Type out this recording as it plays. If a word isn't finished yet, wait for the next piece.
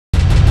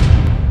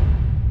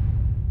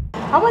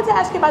I wanted to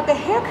ask you about the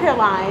hair care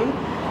line.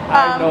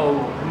 I know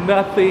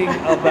nothing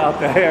about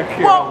the hair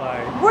care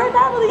line. We're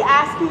not really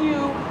asking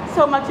you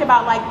so much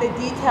about like the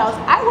details.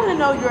 I want to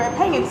know your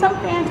opinion. Some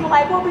fans were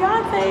like, well,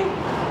 Beyonce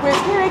with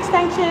hair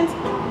extensions,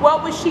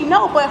 what would she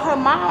know? But her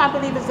mom, I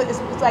believe, is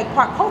like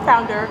part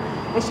co-founder,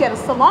 and she had a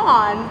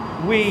salon.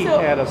 We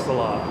had a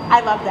salon.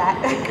 I love that.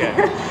 Okay.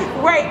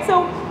 Right.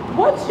 So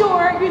what's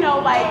your,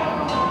 like,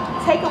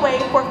 takeaway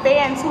for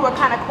fans who are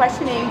kind of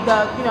questioning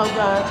the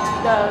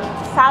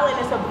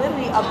solidness of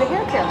validity of the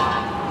hair care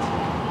line?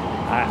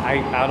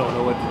 I don't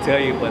know what to tell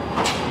you, but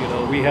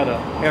we had a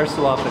hair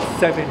salon for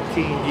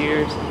 17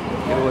 years.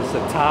 It was the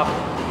top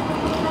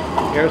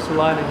hair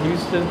salon in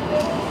Houston.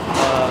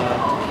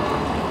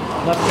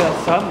 Must have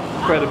some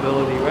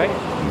credibility, right?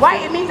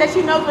 Right, it means that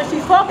she knows what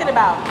she's talking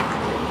about.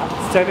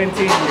 17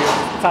 years,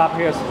 top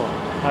hair salon.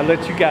 I'll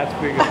let you guys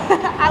figure it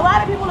out. A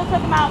lot of people are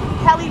talking about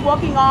Kelly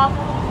walking off,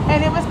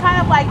 and it was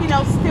kind of like,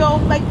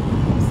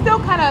 still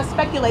kind of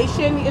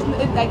speculation. It's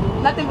like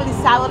nothing really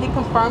solidly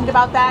confirmed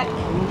about that.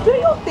 Do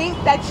you think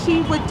that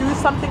she would do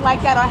something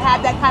like that or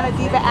have that kind of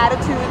diva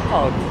attitude?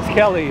 Oh,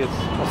 Kelly is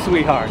a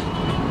sweetheart.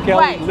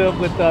 Kelly lived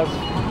with us.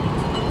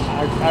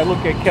 I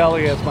look at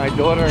Kelly as my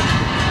daughter,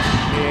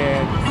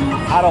 and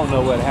I don't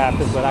know what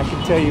happened, but I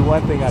can tell you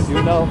one thing I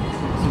do know.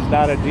 She's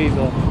not a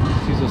diva.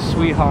 She's a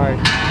sweetheart,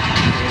 and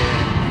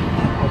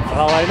that's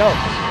all I know.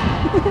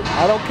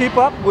 I don't keep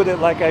up with it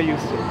like I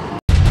used to.